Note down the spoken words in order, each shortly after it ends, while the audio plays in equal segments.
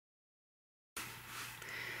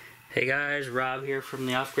Hey guys, Rob here from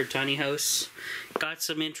the Off-Grid Tiny House. Got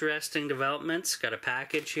some interesting developments. Got a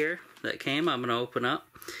package here that came. I'm gonna open up.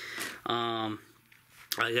 I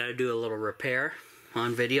gotta do a little repair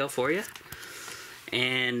on video for you,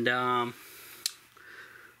 and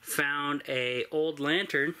found a old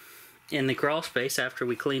lantern in the crawl space after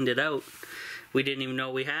we cleaned it out. We didn't even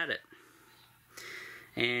know we had it,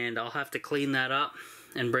 and I'll have to clean that up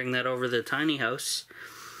and bring that over to the tiny house.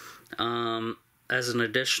 As an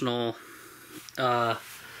additional guide.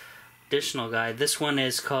 This one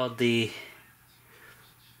is called the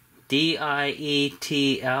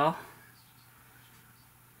DIETL,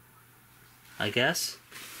 I guess.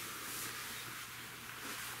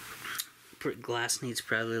 Glass needs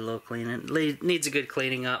probably a little cleaning. Needs a good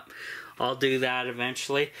cleaning up. I'll do that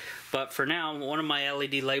eventually. But for now, one of my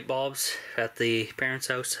LED light bulbs at the parents'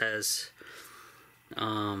 house has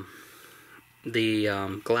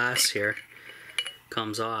the glass here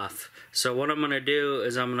comes off. So what I'm going to do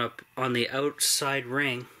is I'm going to, on the outside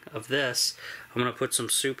ring of this, I'm going to put some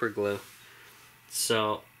super glue.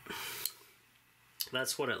 So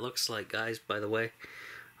that's what it looks like, guys, by the way.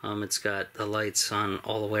 It's got the lights on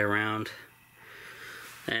all the way around.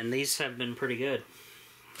 And these have been pretty good.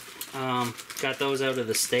 Got those out of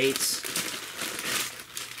the States.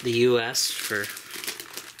 The US, for,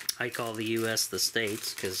 I call the US the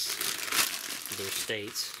States because they're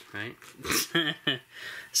states, right?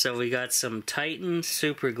 So we got some Titan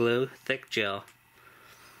super glue, thick gel.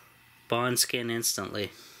 Bond skin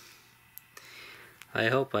instantly. I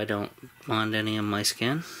hope I don't bond any of my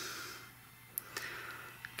skin.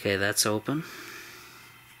 Okay, that's open.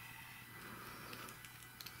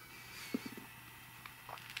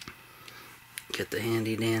 Get the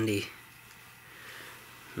handy dandy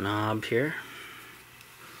knob here,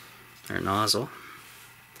 or nozzle.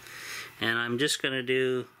 And I'm just going to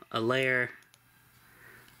do a layer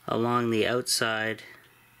along the outside,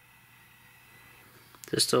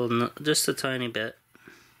 just a tiny bit.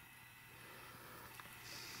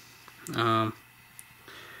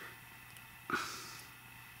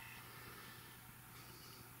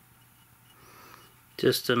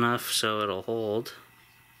 Just enough so it'll hold,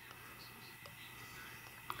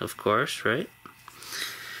 of course, right?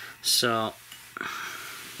 So,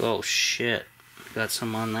 oh shit, got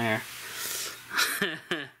some on there.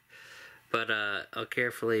 But I'll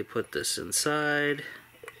carefully put this inside,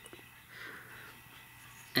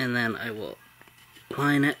 and then I will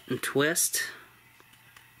line it and twist,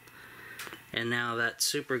 and now that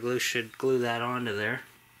super glue should glue that onto there,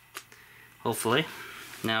 hopefully.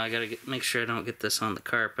 Now I gotta make sure I don't get this on the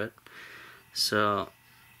carpet, so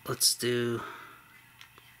let's do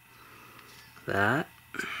that,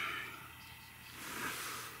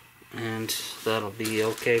 and that'll be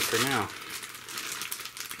okay for now.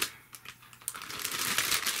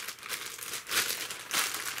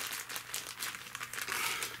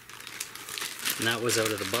 And that was out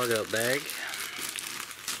of the bug out bag.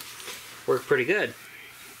 Worked pretty good.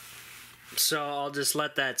 So I'll just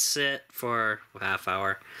let that sit for a half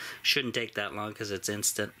hour. Shouldn't take that long because it's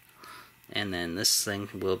instant. And then this thing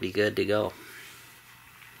will be good to go.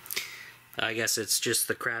 I guess it's just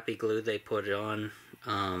the crappy glue they put it on.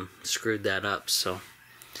 Screwed that up, so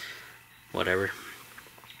whatever.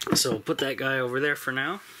 So we'll put that guy over there for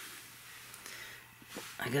now.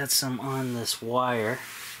 I got some on this wire,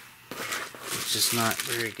 which is not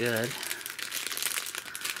very good.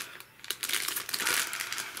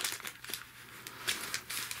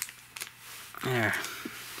 There.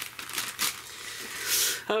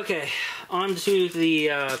 Okay, on to the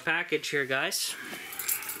package here, guys.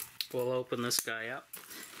 We'll open this guy up.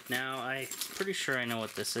 Now, I'm pretty sure I know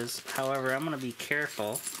what this is. However, I'm going to be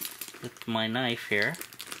careful with my knife here,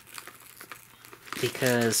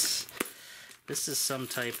 because this is some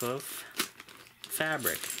type of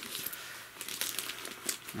fabric.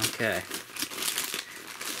 Okay.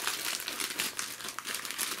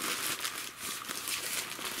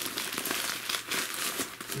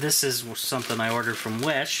 This is something I ordered from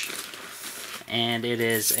Wish, and it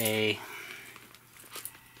is a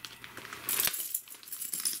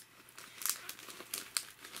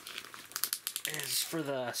for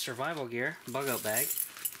the survival gear bug out bag.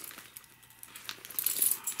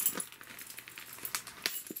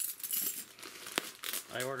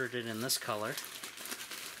 I ordered it in this color.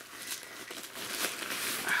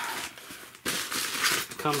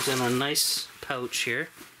 Comes in a nice pouch here.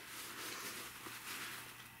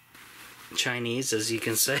 Chinese, as you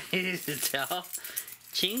can say, to tell.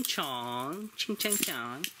 Ching chong, ching chang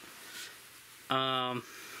chong.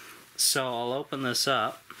 So I'll open this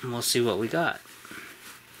up and we'll see what we got.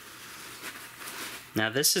 Now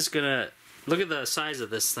this is gonna look at the size of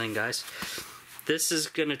this thing, guys. This is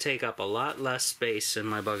going to take up a lot less space in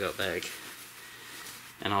my bug out bag.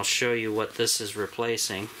 And I'll show you what this is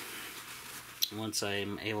replacing once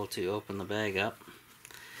I'm able to open the bag up.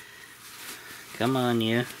 Come on,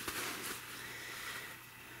 you.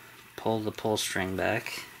 Pull the pull string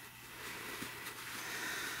back.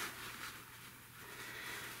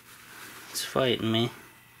 It's fighting me.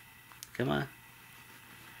 Come on.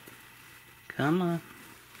 Come on.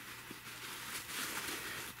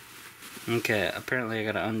 Okay, apparently I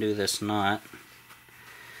gotta undo this knot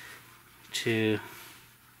to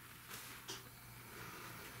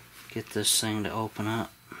get this thing to open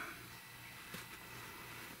up.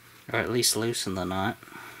 Or at least loosen the knot.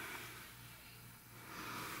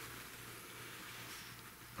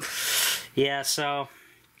 Yeah, so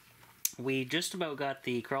we just about got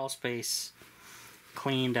the crawl space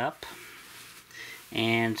cleaned up,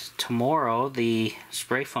 and tomorrow the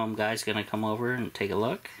spray foam guy's gonna come over and take a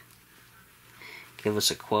look, give us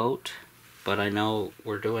a quote, but I know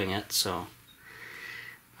we're doing it, so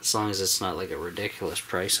as long as it's not like a ridiculous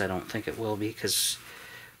price. I don't think it will be, because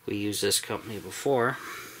we used this company before,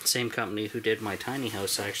 same company who did my tiny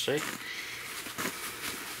house actually.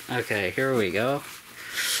 Okay, here we go.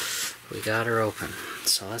 We got her open.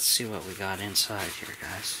 So let's see what we got inside here,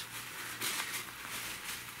 guys.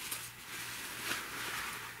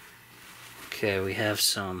 Okay, we have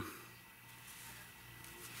some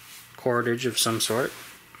cordage of some sort.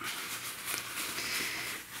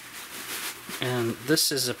 And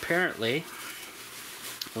this is apparently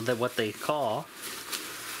what they call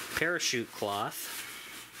parachute cloth.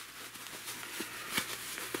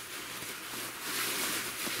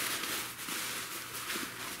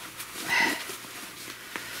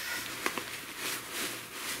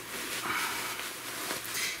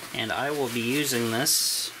 And I will be using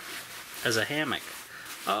this as a hammock.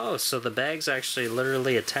 Oh, so the bag's actually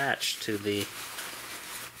literally attached to the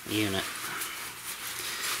unit.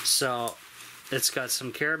 So it's got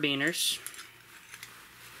some carabiners.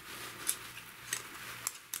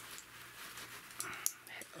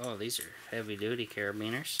 Oh, these are heavy duty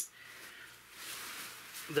carabiners.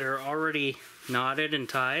 They're already knotted and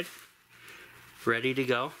tied, ready to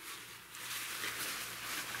go.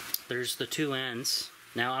 There's the two ends.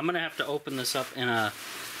 Now I'm going to have to open this up in a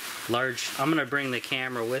large, I'm going to bring the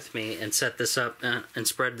camera with me and set this up and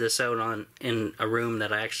spread this out in a room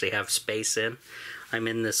that I actually have space in. I'm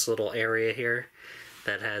in this little area here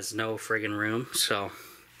that has no friggin' room, so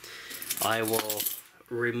I will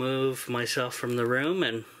remove myself from the room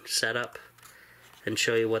and set up and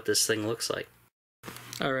show you what this thing looks like.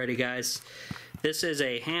 Alrighty guys, this is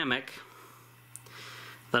a hammock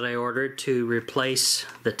that I ordered to replace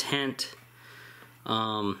the tent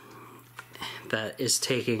that is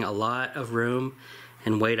taking a lot of room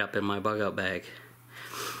and weight up in my bug out bag.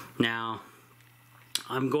 Now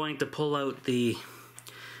I'm going to pull out the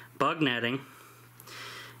bug netting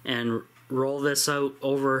and roll this out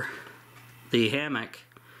over the hammock,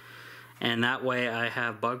 and that way I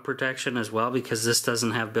have bug protection as well, because this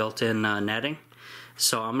doesn't have built-in netting.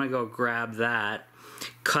 So I'm gonna go grab that,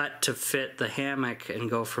 cut to fit the hammock, and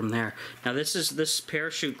go from there. Now this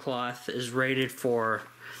parachute cloth is rated for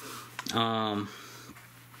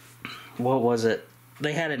what was it?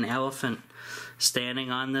 They had an elephant standing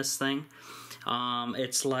on this thing.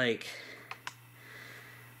 It's like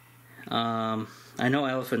I know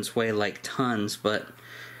elephants weigh like tons, but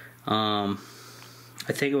I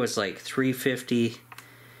think it was like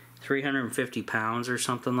 350 pounds or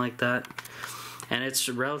something like that. And it's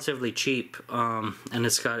relatively cheap, and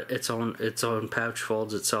it's got its own pouch,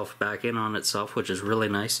 folds itself back in on itself, which is really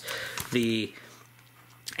nice. The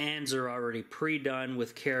ends are already pre-done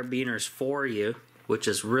with carabiners for you, which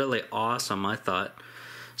is really awesome, I thought.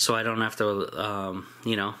 So I don't have to,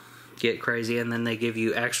 you know, get crazy. And then they give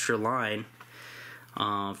you extra line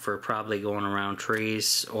for probably going around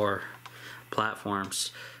trees or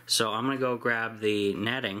platforms. So I'm gonna go grab the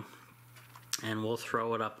netting, and we'll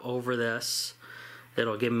throw it up over this.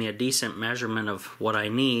 It'll give me a decent measurement of what I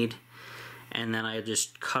need, and then I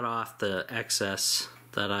just cut off the excess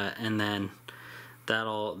and then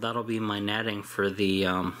that'll be my netting for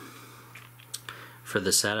the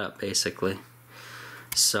setup basically.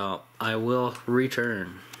 So I will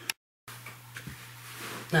return.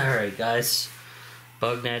 Alright guys,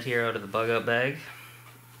 bug net here out of the bug out bag.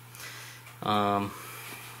 I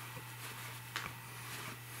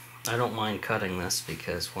don't mind cutting this,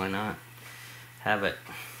 because why not? Have it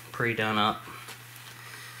pre-done up,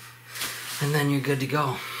 and then you're good to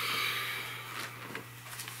go.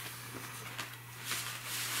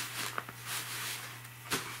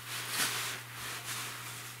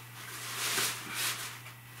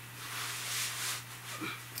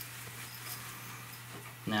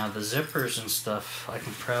 Now the zippers and stuff I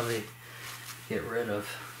can probably get rid of.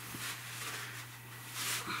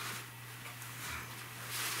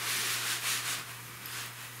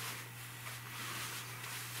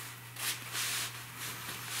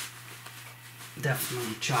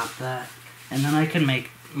 Definitely chop that. And then I can make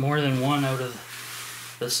more than one out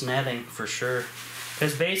of this netting for sure.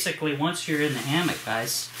 Because basically once you're in the hammock,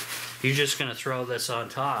 guys, you're just going to throw this on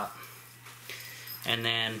top. And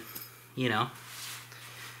then, you know,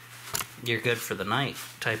 you're good for the night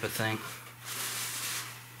type of thing.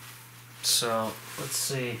 So, let's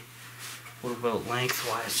see. What about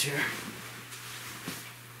lengthwise here?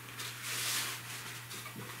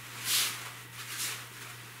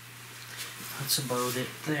 That's about it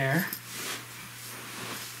there.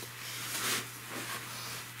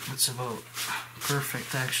 That's about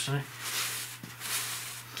perfect, actually.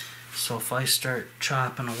 So if I start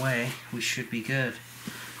chopping away, we should be good.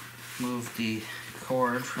 Move the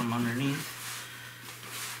cord from underneath.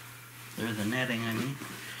 Or the netting, I mean.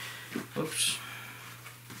 Whoops.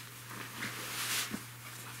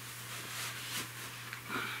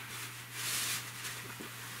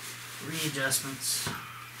 Readjustments.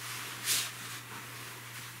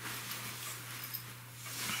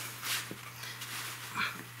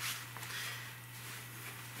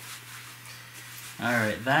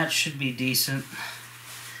 Alright, that should be decent.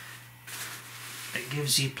 It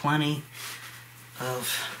gives you plenty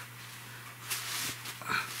of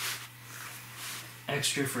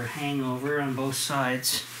extra for hangover on both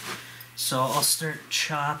sides. So I'll start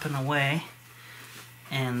chopping away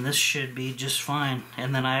and this should be just fine.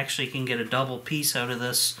 And then I actually can get a double piece out of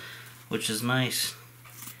this, which is nice.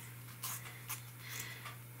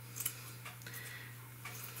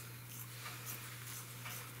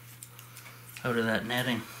 Out of that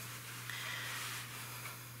netting.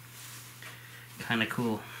 Kind of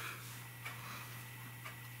cool.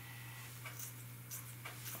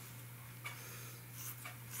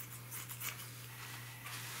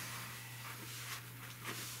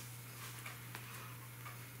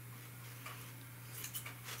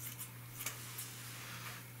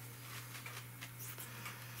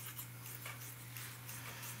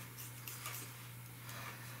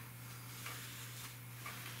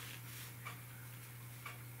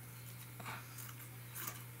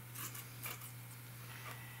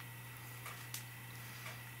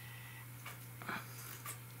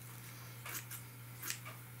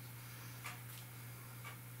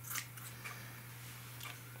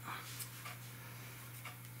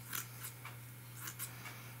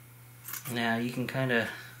 Now you can kind of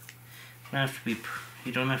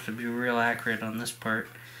you don't have to be real accurate on this part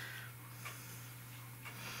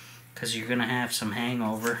because you're gonna have some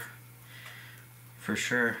hangover for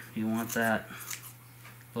sure. You want that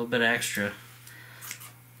a little bit extra.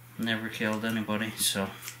 Never killed anybody, so.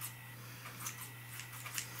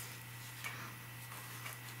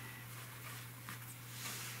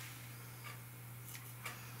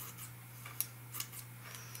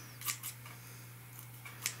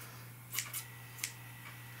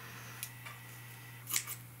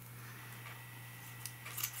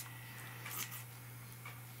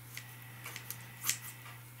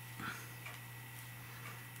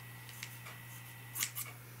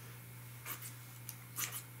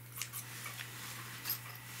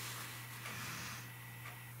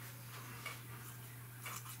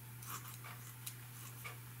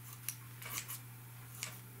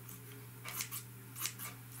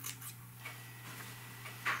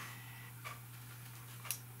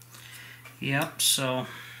 Yep, so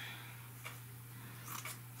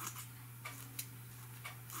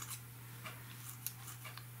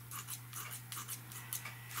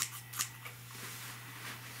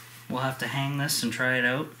we'll have to hang this and try it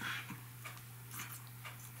out.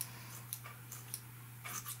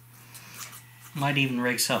 Might even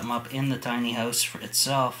rig something up in the tiny house for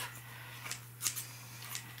itself,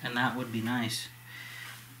 and that would be nice.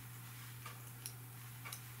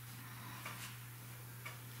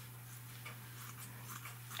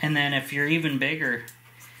 And then if you're even bigger,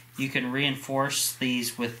 you can reinforce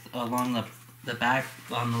these with along the back,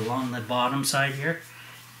 along the bottom side here.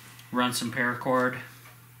 Run some paracord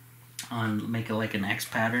on, make it like an X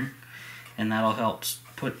pattern, and that'll help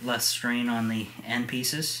put less strain on the end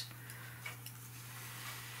pieces.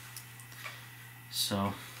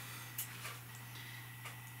 So.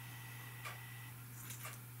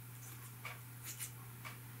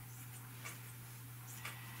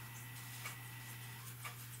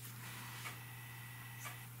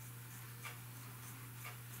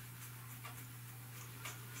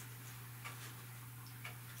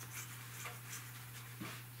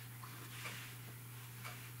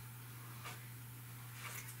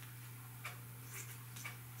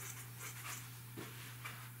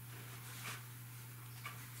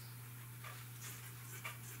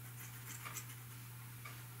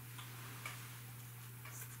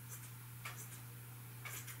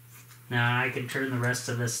 Now I can turn the rest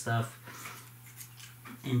of this stuff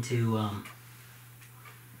into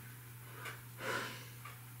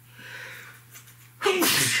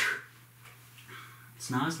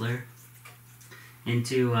Snozzler,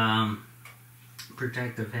 into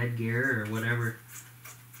protective headgear or whatever.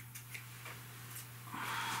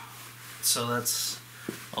 So that's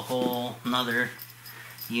a whole nother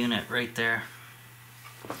unit right there.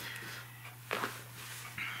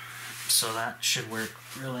 So that should work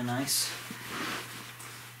really nice,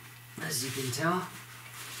 as you can tell.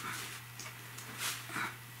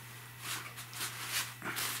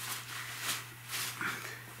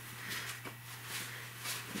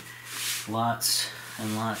 Lots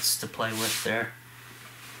and lots to play with there.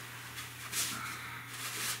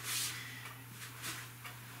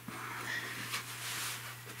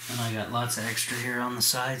 And I got lots of extra here on the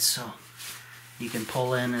side, so you can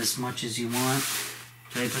pull in as much as you want,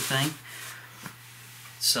 type of thing.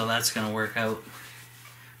 So that's going to work out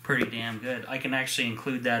pretty damn good. I can actually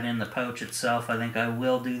include that in the pouch itself. I think I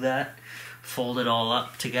will do that. Fold it all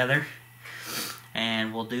up together,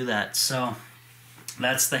 and we'll do that. So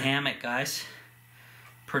that's the hammock, guys.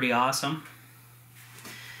 Pretty awesome.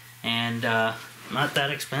 And not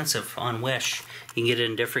that expensive on Wish. You can get it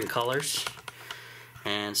in different colors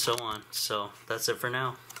and so on. So that's it for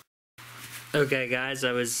now. Okay guys,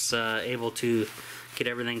 I was able to get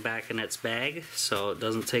everything back in its bag, so it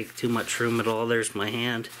doesn't take too much room at all. There's my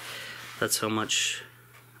hand. That's how much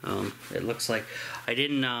it looks like. I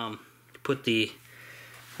didn't put the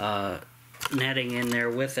netting in there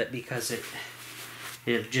with it because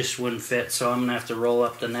it just wouldn't fit, so I'm gonna have to roll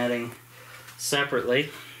up the netting separately.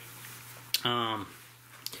 But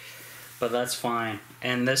that's fine,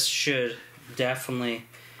 and this should definitely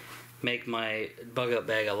make my bug out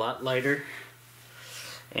bag a lot lighter,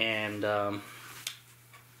 and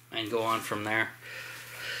go on from there.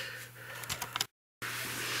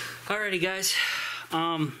 Alrighty guys,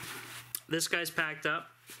 this guy's packed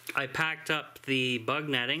up. I packed up the bug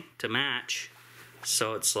netting to match,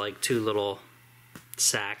 so it's like two little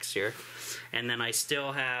sacks here, and then I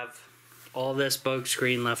still have all this bug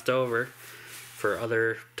screen left over for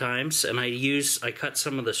other times, and I cut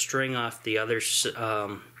some of the string off the other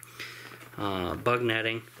bug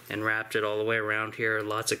netting and wrapped it all the way around here,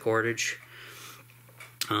 lots of cordage,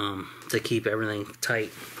 to keep everything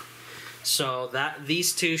tight. So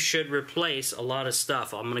these two should replace a lot of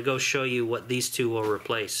stuff. I'm gonna go show you what these two will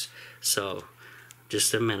replace. So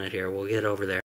just a minute here, we'll get over there.